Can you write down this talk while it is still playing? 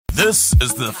This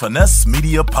is the Finesse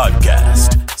Media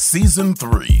Podcast, Season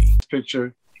 3.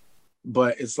 Picture,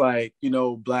 but it's like,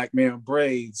 black man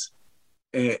braids.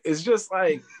 And it's just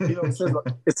like,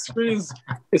 it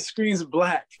screams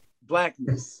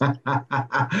blackness.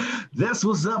 That's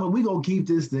what's up, and we gonna keep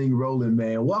this thing rolling,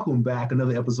 man. Welcome back,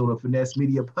 another episode of Finesse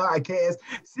Media Podcast,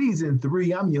 Season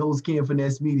 3. I'm your host, Ken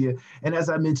Finesse Media, and as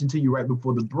I mentioned to you right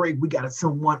before the break, we got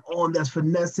someone on that's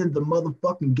finessing the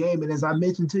motherfucking game, and as I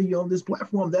mentioned to you on this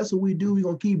platform, that's what we do. We're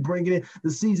gonna keep bringing it.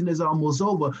 The season is almost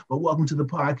over, but welcome to the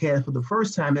podcast for the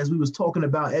first time, as we was talking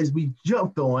about, as we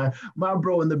jumped on, my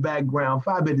bro in the background,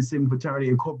 Phi Beta Sigma Fraternity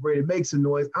Incorporated, make some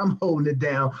noise. I'm holding it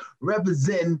down,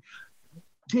 representing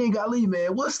King Ali,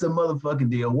 man. What's the motherfucking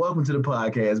deal? Welcome to the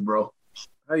podcast, bro.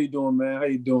 How you doing, man? How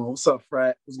you doing? What's up,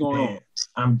 Frat? What's going on?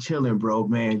 I'm chilling, bro,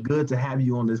 man. Good to have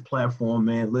you on this platform,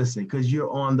 man. Listen, because you're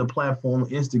on the platform,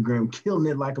 Instagram,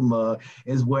 killing it like a mug,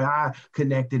 is where I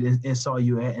connected and saw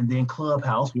you at. And then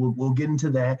Clubhouse, we'll get into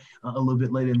that a little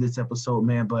bit later in this episode,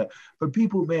 man. But for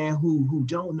people, man, who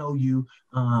don't know you,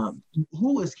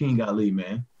 who is King Ali,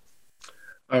 man?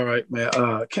 All right,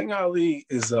 man. King Ali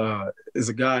is a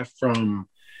guy from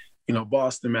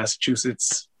Boston,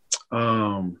 Massachusetts.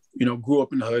 Grew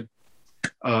up in the hood.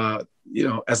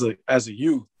 As a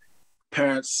youth,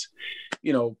 parents,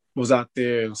 was out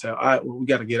there and said, "All right, well, we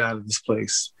got to get out of this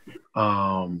place."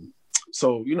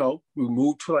 So we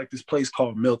moved to like this place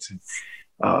called Milton,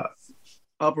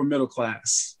 upper middle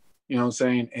class. You know what I'm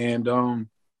saying? And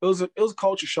it was a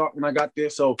culture shock when I got there.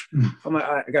 So I'm like,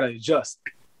 I got to adjust.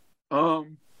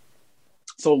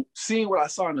 So seeing what I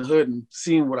saw in the hood and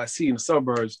seeing what I see in the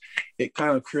suburbs, it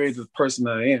kind of created the person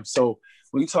that I am. So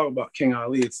when you talk about King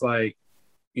Ali, it's like,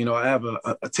 I have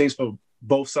a taste for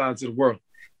both sides of the world.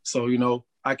 So,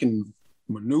 I can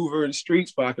maneuver in the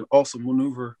streets, but I can also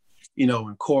maneuver, in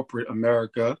corporate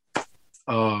America.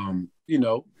 So,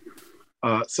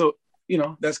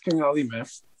 that's King Ali, man.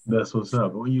 That's what's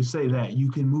up. When you say that, you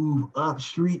can move up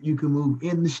street, you can move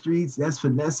in the streets. That's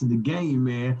finessing the game,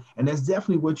 man. And that's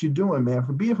definitely what you're doing, man.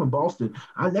 For being from Boston,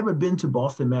 I've never been to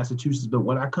Boston, Massachusetts, but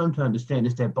what I come to understand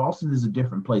is that Boston is a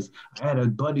different place. I had a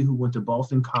buddy who went to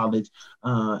Boston College,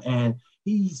 and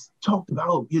he's talked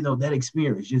about, that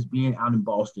experience, just being out in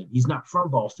Boston. He's not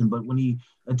from Boston, but when he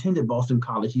attended Boston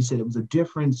College, he said it was a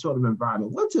different sort of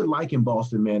environment. What's it like in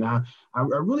Boston, man? I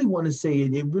really want to say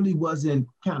it really wasn't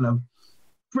kind of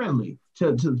friendly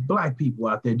to Black people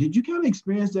out there. Did you kind of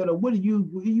experience that, or what do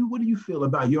you feel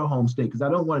about your home state? Because I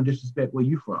don't want to disrespect where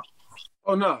you're from.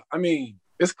 Oh no, I mean,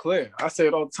 it's clear. I say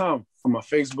it all the time on my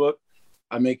Facebook.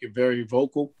 I make it very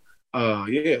vocal.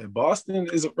 Boston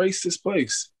is a racist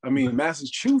place. I mean,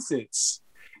 Massachusetts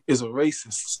is a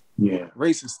racist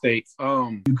state.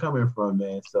 You coming from,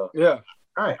 man? So yeah.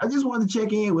 All right, I just wanted to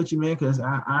check in with you, man, because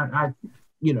I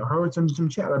heard some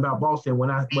chatter about Boston when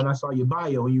I saw your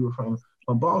bio and you were from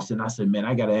Boston. I said, man,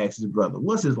 I got to ask his brother,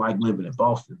 what's it like living in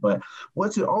Boston? But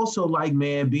what's it also like,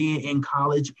 man, being in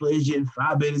college, pledging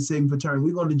Phi Beta Sigma fraternity?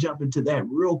 We're going to jump into that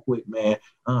real quick, man,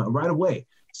 right away.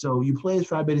 So you pledged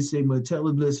Phi Beta Sigma. Tell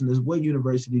the listeners, what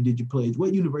university did you pledge?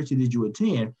 What university did you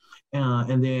attend?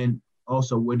 And then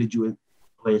also, where did you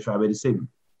pledge Phi Beta Sigma,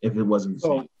 if it wasn't the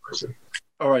same university?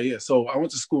 All right, yeah. So I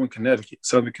went to school in Connecticut,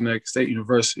 Southern Connecticut State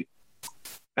University.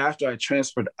 After I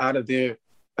transferred out of there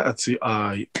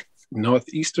to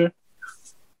Northeastern,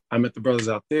 I met the brothers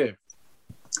out there.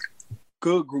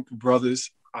 Good group of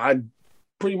brothers. I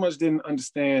pretty much didn't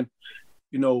understand,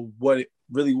 what it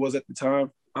really was at the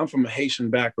time. I'm from a Haitian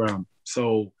background.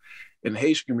 So in the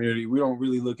Haitian community, we don't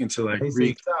really look into like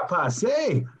Greek.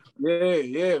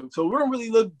 Yeah. So we don't really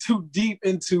look too deep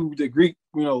into the Greek,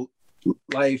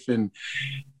 life and,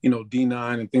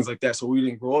 D9 and things like that. So we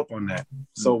didn't grow up on that.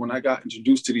 So when I got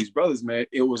introduced to these brothers, man,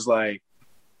 it was like,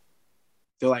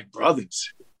 they're like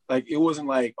brothers. Like, it wasn't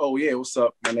like, oh yeah, what's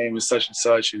up? My name is such and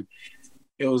such. And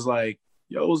it was like,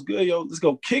 yo, what's good? Yo, let's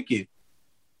go kick it.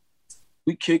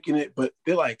 We kicking it, but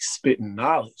they're like spitting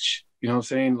knowledge. You know what I'm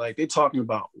saying? Like, they're talking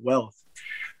about wealth.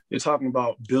 They're talking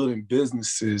about building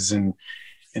businesses and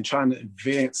trying to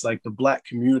advance like the Black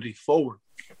community forward.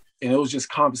 And it was just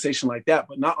conversation like that,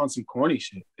 but not on some corny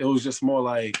shit. It was just more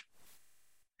like,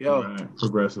 yo,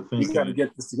 progressive thinking. We got to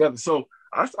get this together. So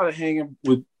I started hanging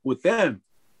with them.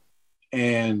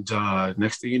 And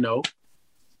next thing you know,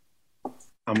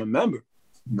 I'm a member.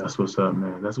 That's what's up,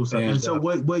 man. That's what's up. And so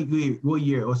what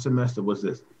year or semester was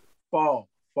this? Fall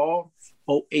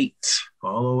 08.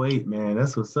 Fall 08, man.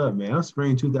 That's what's up, man. I'm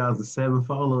spring 2007,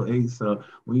 fall 08. So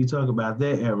when you talk about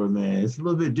that era, man, it's a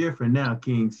little bit different now,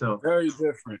 King. So very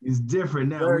different. It's different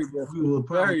now. Very different. We will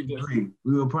probably agree.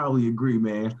 We will probably agree,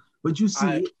 man. But you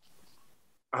see,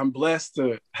 I'm blessed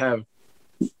to have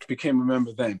became a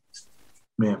member then.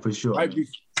 Man, for sure.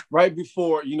 Right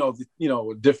before,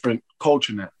 a different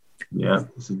culture now. Yeah,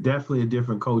 it's definitely a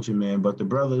different culture, man. But the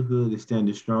brotherhood is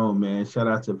standing strong, man. Shout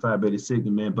out to Phi Beta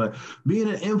Sigma, man. But being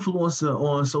an influencer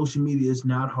on social media is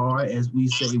not hard, as we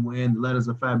say when letters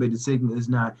of Phi Beta Sigma is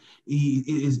not it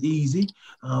is easy.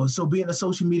 So being a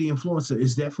social media influencer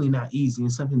is definitely not easy.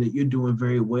 It's something that you're doing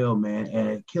very well, man.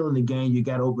 And killing the game, you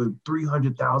got over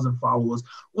 300,000 followers.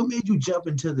 What made you jump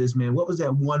into this, man? What was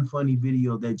that one funny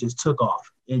video that just took off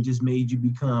and just made you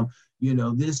become,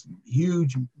 this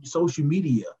huge social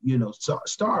media,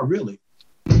 star, really?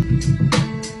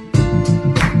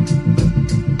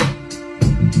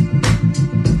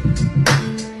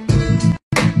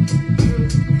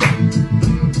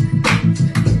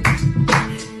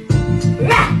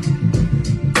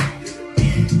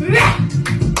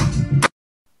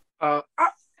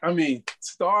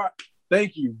 Star,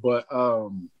 thank you. But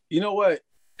you know what?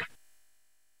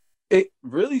 It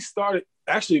really started.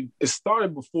 Actually, it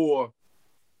started before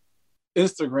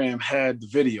Instagram had the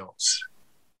videos.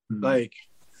 Mm-hmm. Like,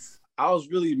 I was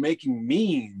really making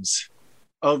memes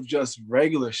of just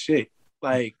regular shit.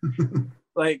 Like,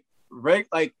 like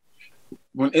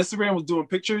when Instagram was doing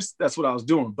pictures, that's what I was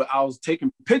doing. But I was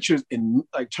taking pictures and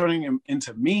like turning them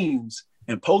into memes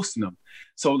and posting them.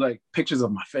 So like pictures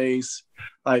of my face,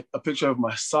 like a picture of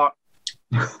my sock,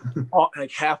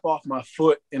 like half off my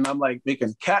foot, and I'm like making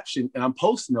a caption and I'm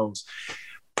posting those.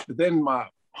 But then my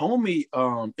homie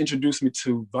introduced me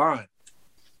to Vine,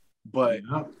 but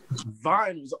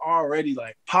Vine was already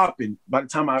like popping by the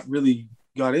time I really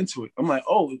got into it. I'm like,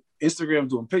 oh,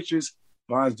 Instagram's doing pictures,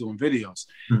 Vine's doing videos.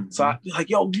 Mm-hmm. So I like,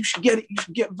 yo, you should get it. You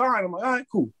should get Vine. I'm like, all right,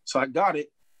 cool. So I got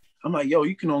it. I'm like, yo,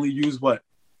 you can only use what?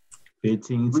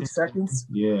 15 seconds?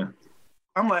 Yeah.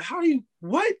 I'm like, how do you,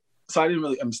 what? So I didn't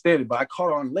really understand it, but I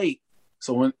caught on late.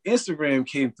 So when Instagram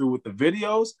came through with the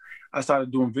videos, I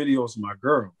started doing videos with my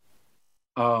girl.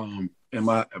 And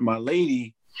my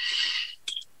lady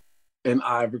and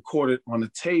I recorded on the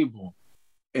table.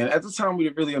 And at the time, we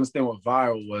didn't really understand what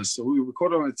viral was. So we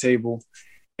recorded on the table,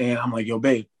 and I'm like, yo,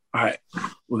 babe, all right,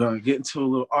 we're going to get into a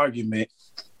little argument,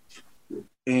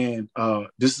 and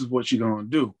this is what you're going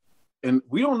to do. And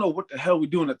we don't know what the hell we're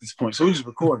doing at this point, so we just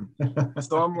recording.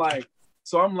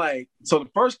 So the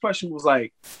first question was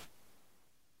like,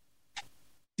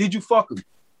 did you fuck him?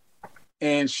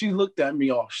 And she looked at me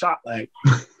all shocked, like,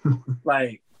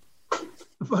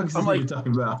 the fuck is you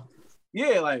talking about?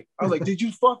 Yeah, like, I was like, did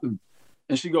you fuck him?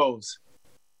 And she goes,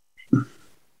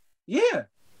 yeah.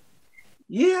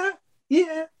 And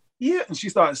she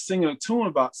started singing a tune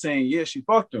about saying, yeah, she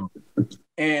fucked him.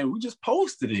 And we just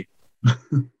posted it.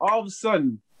 All of a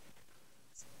sudden,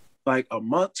 like a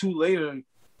month, two later,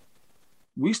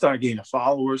 we started getting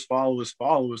followers,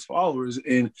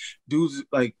 and dudes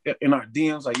like in our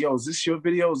DMs like, yo, is this your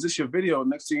video? Is this your video?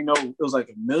 Next thing you know, it was like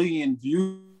 1 million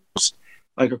views,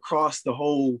 like across the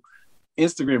whole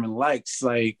Instagram and likes.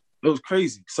 Like, it was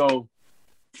crazy. So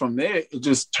from there, it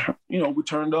just, we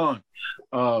turned on.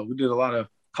 We did a lot of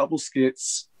couple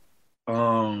skits.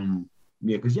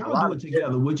 Yeah, because y'all do it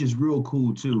together, which is real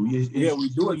cool too. We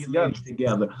do it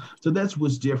together. So that's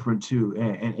what's different too,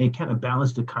 and kind of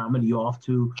balance the comedy off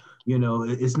too.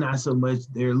 It's not so much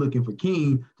they're looking for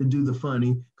King to do the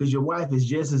funny, because your wife is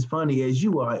just as funny as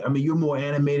you are. I mean, you're more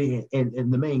animated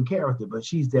and the main character, but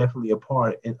she's definitely a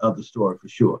part of the story for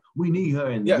sure. We need her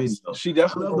in the video. She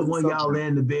definitely. I love the one y'all lay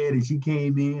in the bed and she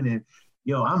came in and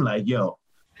I'm like, yo.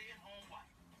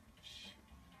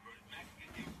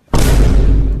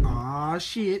 Ah,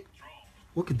 shit.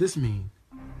 What could this mean?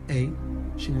 A,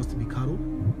 she wants to be cuddled.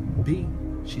 B,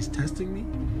 she's testing me.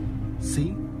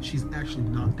 C, she's actually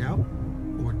knocked out.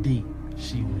 Or D,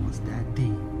 she wants that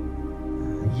D.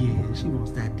 Yeah, she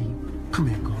wants that D. Come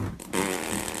here, girl.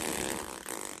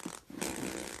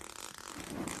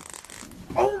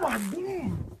 Oh my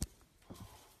God.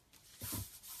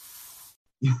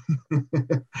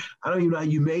 I don't even know how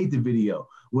you made the video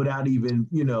without even,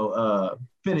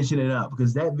 finishing it up,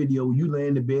 because that video, you lay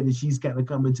in the bed and she's kind of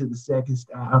coming to the second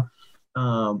style,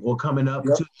 or coming up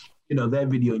to, that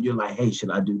video, and you're like, hey,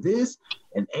 should I do this?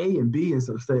 And A and B and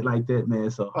stuff like that, man.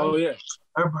 So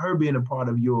her being a part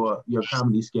of your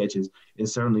comedy sketches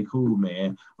is certainly cool,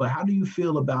 man. But how do you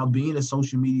feel about being a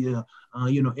social media,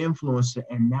 influencer,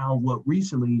 and now what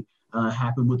recently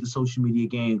happened with the social media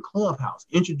game Clubhouse?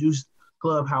 Introduced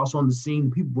Clubhouse on the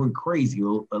scene. People went crazy,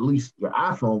 or at least your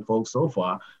iPhone folks so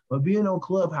far. But being on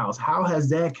Clubhouse, how has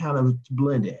that kind of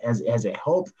blended? Has it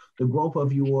helped the growth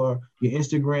of your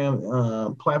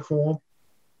Instagram platform?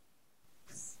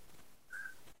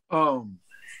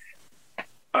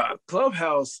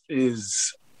 Clubhouse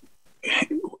is,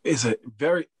 it's a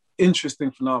very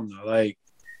interesting phenomenon. Like,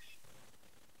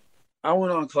 I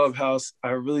went on Clubhouse. I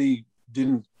really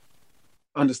didn't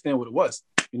understand what it was.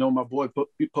 You know, my boy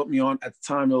put me on at the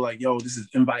time. They're like, yo, this is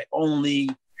invite only.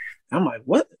 I'm like,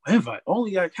 what? Invite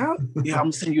only? Like, how? Yeah, I'm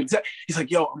gonna send you a text. He's like,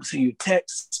 yo, I'm gonna send you a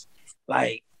text.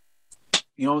 Like,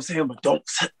 you know what I'm saying? But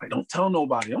don't tell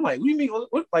nobody. I'm like, what do you mean?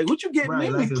 What you getting right,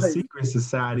 in? like a secret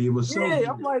society. It was so yeah, good.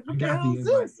 I'm like, what I the got hell the is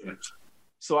invite. this?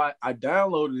 So I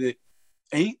downloaded it.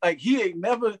 And he ain't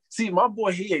never, see, my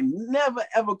boy, he ain't never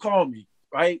ever called me,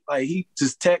 right? Like, he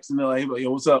just texted me like,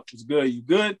 yo, what's up? What's good? You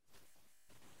good?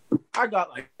 I got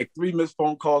like 3 missed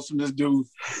phone calls from this dude.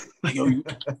 Like, yo,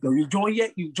 you joined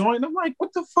yet? You joined? I'm like,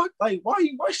 what the fuck? Like, why are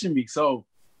you rushing me? So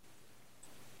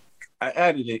I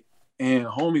added it, and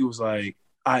homie was like,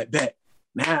 I bet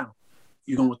now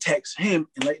you're gonna text him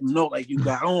and let him know like you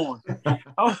got on.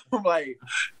 I'm like,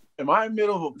 am I in the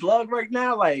middle of a plug right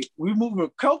now? Like, we moving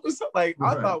coke or something? Like,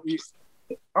 right. I thought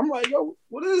I'm like, yo,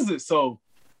 what is this? So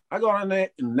I got on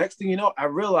there, and the next thing you know, I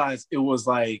realized it was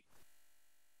like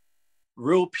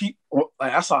real people.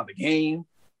 Like, I saw the game,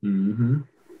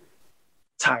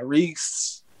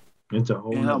 Tyrese, it's a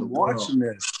whole and I'm watching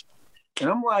this,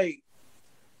 and I'm like,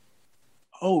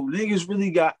 oh, niggas really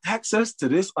got access to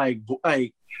this. Like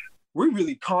we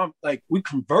really we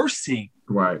conversing.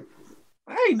 Right.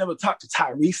 I ain't never talked to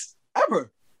Tyrese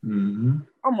ever. I'm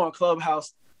on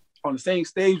Clubhouse on the same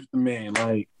stage with the man.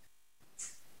 Like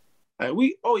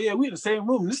we in the same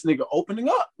room. This nigga opening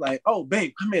up. Like, oh,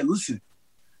 babe, come here, listen.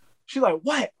 She's like,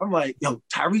 what? I'm like, yo,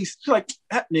 Tyrese. She's like,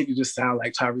 that nigga just sound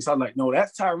like Tyrese. I'm like, no,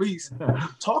 that's Tyrese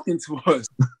talking to us.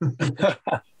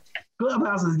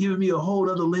 Clubhouse is giving me a whole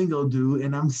other lingo, dude,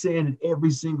 and I'm saying it every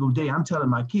single day. I'm telling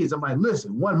my kids, I'm like,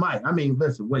 listen, one mic. I mean,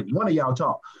 listen, wait, one of y'all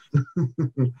talk.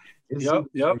 Yep.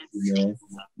 Crazy, man.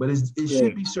 But it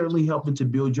should be certainly helping to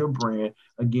build your brand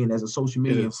again as a social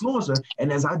media influencer.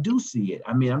 And as I do see it,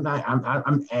 I mean,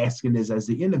 I'm asking this as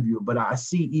the interviewer, but I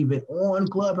see even on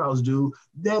Clubhouse, dude,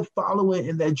 that following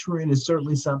and that trend is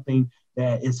certainly something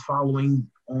that is following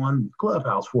on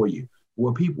Clubhouse for you,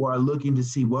 where people are looking to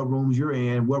see what rooms you're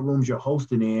in, what rooms you're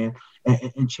hosting in,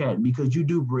 and chatting, because you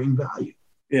do bring value.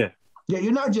 Yeah,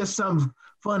 you're not just some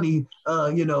funny,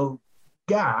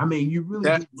 guy. I mean, you really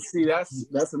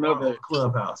that's another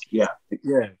Clubhouse. Yeah,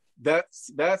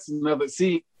 that's another.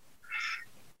 See,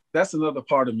 that's another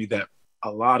part of me that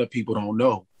a lot of people don't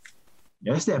know.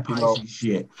 That's that Pisces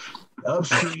shit.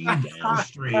 Upstream,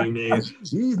 downstream.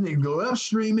 These niggas go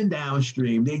upstream and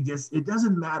downstream. It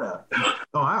doesn't matter.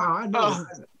 Oh, I know.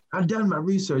 I've done my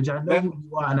research. I know who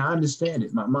you are, and I understand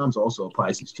it. My mom's also a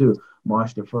Pisces too,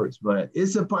 March the 1st. But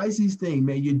it's a Pisces thing,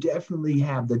 man. You definitely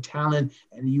have the talent,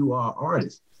 and you are an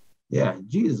artist. Yeah,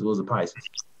 Jesus was a Pisces.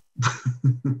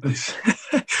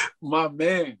 My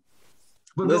man.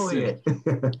 But listen, go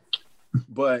ahead.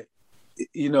 But,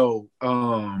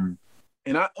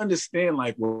 and I understand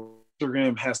like what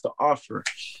Instagram has to offer.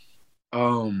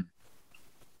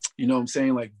 You know what I'm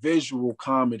saying? Like visual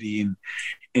comedy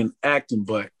and acting,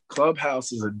 but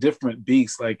Clubhouse is a different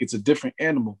beast. Like, it's a different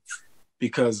animal,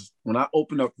 because when I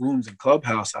open up rooms in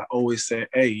Clubhouse, I always say,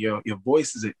 hey, your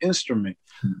voice is an instrument.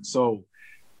 So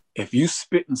if you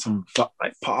spitting some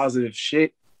like positive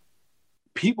shit,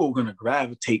 people are going to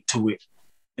gravitate to it.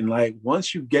 And like,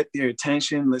 once you get their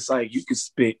attention, it's like you can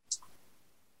spit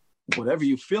whatever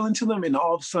you feel into them, and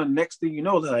all of a sudden, next thing you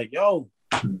know, they're like, yo,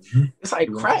 it's like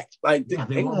crack. Like,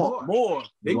 they want more.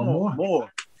 They want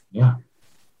more. Yeah.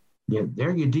 Yeah,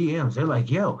 they're your DMs. They're like,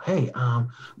 yo, hey,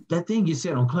 that thing you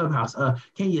said on Clubhouse,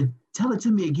 can you tell it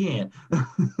to me again?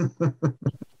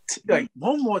 Like,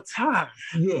 one more time.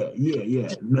 Yeah.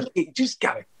 It just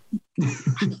gotta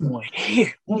one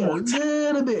here, one more time. A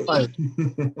little bit.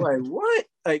 Like what?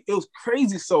 Like, it was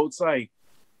crazy. So it's like,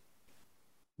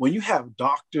 when you have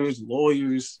doctors,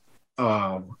 lawyers,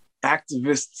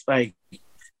 activists, like,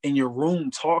 in your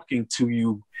room talking to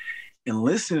you and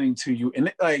listening to you,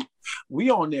 and like, we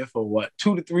on there for what,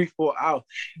 2 to 3, 4 hours?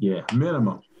 Yeah,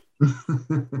 minimum.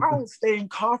 I don't stay in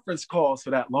conference calls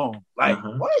for that long. Like,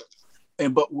 what?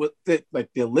 But with it, like,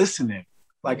 they're listening.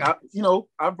 Like, I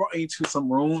brought you to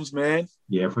some rooms, man.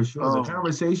 Yeah, for sure. The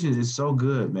conversation is so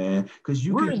good, man. Because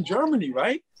we're in Germany,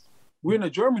 right? We're in a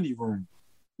Germany room.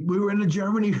 We were in the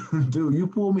Germany, dude. You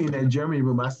pulled me in that Germany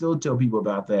room. I still tell people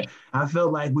about that. I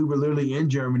felt like we were literally in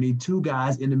Germany, two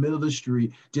guys in the middle of the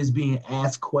street, just being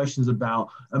asked questions about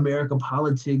American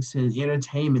politics and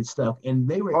entertainment stuff, and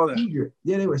they were eager.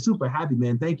 Yeah, they were super happy,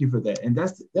 man. Thank you for that. And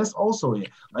that's also it.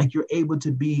 Like you're able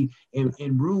to be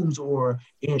in rooms or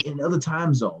in other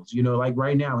time zones. You know, like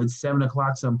right now it's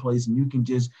 7:00 someplace, and you can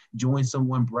just join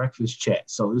someone breakfast chat.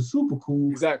 So it's super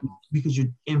cool, Exactly, because you're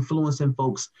influencing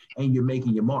folks and you're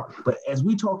making your mark. But as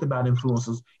we talked about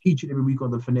influencers each and every week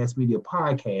on the Finesse Media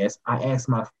podcast, I asked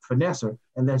my finesser,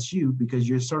 and that's you, because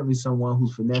you're certainly someone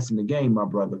who's finessing the game, my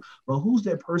brother. But who's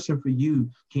that person for you,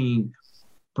 King,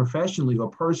 professionally or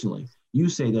personally, you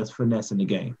say that's finessing the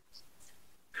game?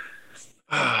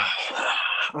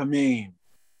 I mean,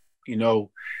 you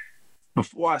know,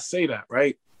 before I say that,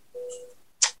 right,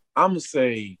 I'm going to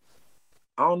say,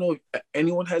 I don't know if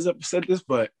anyone has ever said this,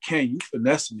 but Ken, you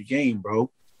finessing the game,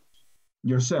 bro.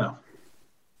 Yourself.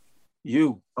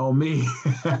 You. Oh, me.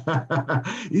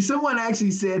 Someone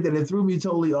actually said that it threw me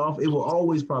totally off. It will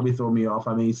always probably throw me off.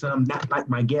 I mean, some, not like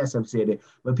my guests have said it,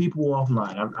 but people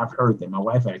offline, I've heard them. My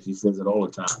wife actually says it all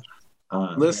the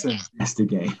time. Listen. That's the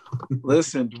game.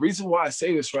 Listen, the reason why I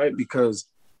say this, right, because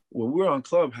when we were on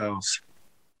Clubhouse,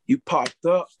 you popped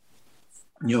up,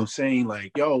 you know what I'm saying,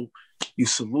 like, yo, you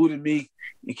saluted me,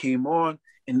 you came on,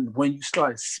 and when you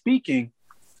started speaking,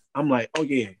 I'm like, oh,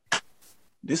 yeah,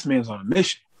 this man's on a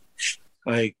mission.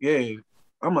 Like, yeah.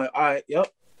 I'm like, all right, yep.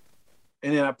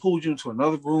 And then I pulled you into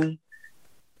another room.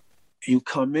 You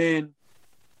come in,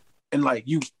 and like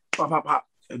you pop,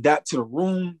 adapt to the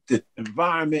room, the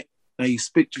environment. Now you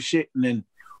spit your shit, and then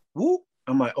whoop.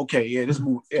 I'm like, okay, yeah,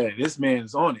 this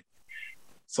man's on it.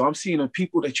 So I'm seeing the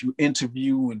people that you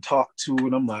interview and talk to,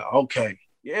 and I'm like, okay,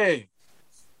 yeah.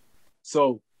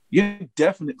 So you're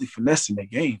definitely finessing the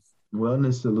game.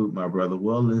 Wellness salute, my brother.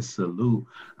 Wellness salute.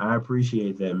 I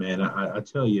appreciate that, man. I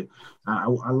tell you, I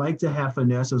like to have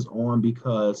finessers on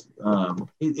because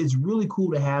it's really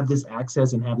cool to have this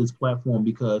access and have this platform,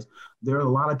 because there are a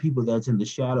lot of people that's in the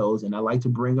shadows, and I like to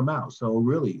bring them out. So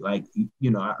really, like,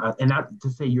 you know, and not to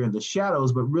say you're in the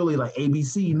shadows, but really, like,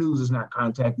 ABC News is not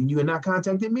contacting you and not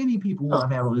contacting many people who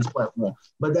I've had on this platform.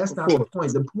 But that's not the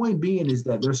point. The point being is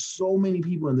that there's so many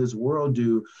people in this world,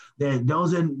 dude, that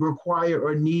doesn't require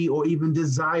or need or even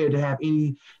desire to have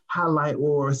any highlight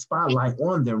or spotlight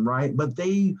on them, right? But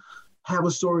they have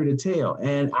a story to tell,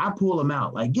 and I pull them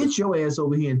out, like, get your ass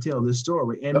over here and tell this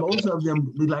story. And most of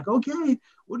them be like, okay,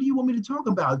 what do you want me to talk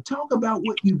about? Talk about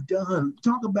what you've done.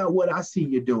 Talk about what I see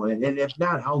you doing. And if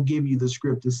not, I'll give you the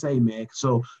script to say, man.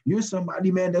 So you're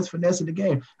somebody, man, that's finessing the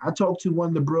game. I talked to one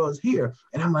of the bros here,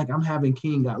 and I'm like, I'm having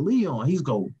King Ali on. He's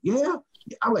go, yeah.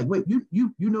 I'm like, wait,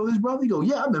 you know this brother? He go,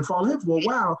 yeah, I've been following him for a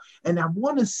while. And I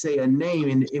want to say a name,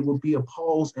 and it will be a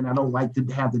pause, and I don't like to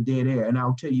have the dead air. And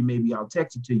I'll tell you, maybe I'll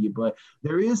text it to you. But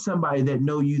there is somebody that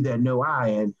know you that know I,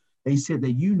 and they said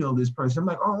that you know this person. I'm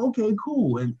like, oh, okay,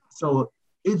 cool. And so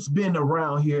it's been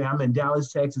around here. I'm in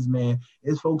Dallas, Texas, man.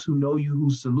 It's folks who know you,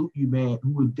 who salute you, man, who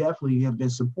would definitely have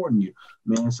been supporting you,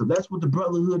 man. So that's what the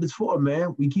brotherhood is for,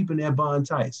 man. We keeping that bond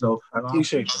tight. So I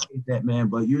appreciate that, man.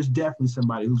 But you're definitely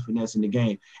somebody who's finessing the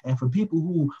game. And for people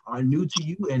who are new to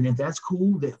you, and if that's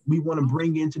cool, that we want to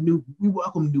bring into we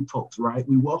welcome new folks, right?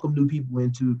 We welcome new people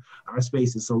into our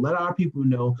spaces. So let our people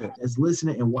know that's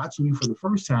listening and watching you for the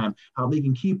first time, how they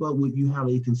can keep up with you, how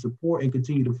they can support and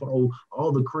continue to follow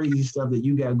all the crazy stuff that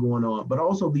you got going on, but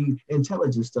also the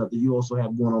intelligent stuff that you also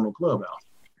have going on in Clubhouse.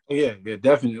 Yeah,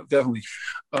 definitely.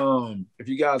 If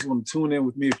you guys want to tune in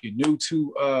with me, if you're new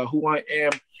to who I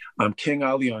am, I'm King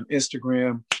Ali on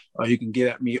Instagram. You can get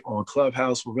at me on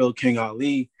Clubhouse for Real King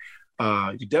Ali.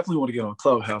 You definitely want to get on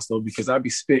Clubhouse though, because I be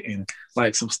spitting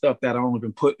like some stuff that I only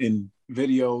been put in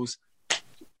videos.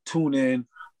 Tune in.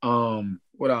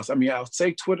 What else? I mean, I'll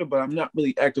say Twitter, but I'm not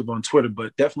really active on Twitter,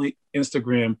 but definitely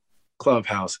Instagram,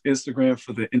 Clubhouse. Instagram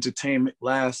for the entertainment,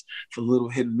 last for little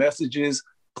hidden messages.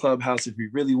 Clubhouse if you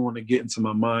really want to get into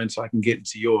my mind so I can get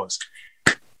into yours.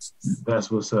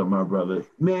 That's what's up, my brother.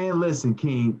 Man, listen,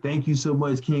 King, thank you so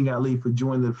much, King Ali, for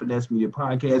joining the Finesse Media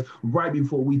podcast. Right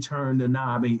before we turn the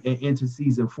knob into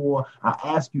season 4, I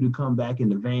asked you to come back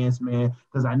in advance, man,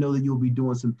 because I know that you'll be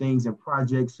doing some things and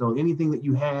projects. So anything that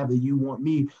you have that you want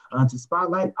me to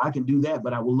spotlight, I can do that.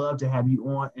 But I would love to have you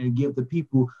on and give the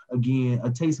people, again,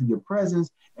 a taste of your presence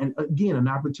and, again, an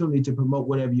opportunity to promote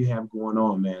whatever you have going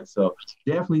on, man. So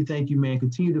definitely thank you, man.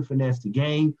 Continue to finesse the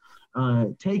game.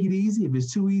 Take it easy. If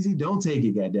it's too easy, don't take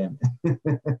it, goddammit.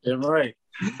 Yeah, right.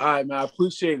 All right, man. I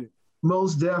appreciate it.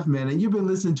 Most def, man. And you've been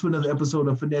listening to another episode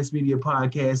of Finesse Media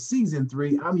Podcast, Season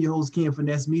 3. I'm your host, Ken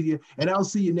Finesse Media, and I'll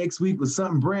see you next week with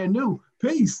something brand new.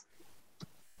 Peace.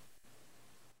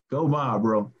 Go Mob,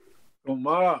 bro. Go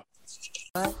Mob.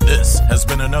 This has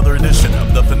been another edition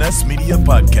of the Finesse Media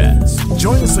Podcast.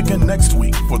 Join us again next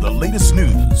week for the latest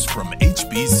news from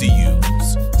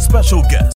HBCUs. Special guest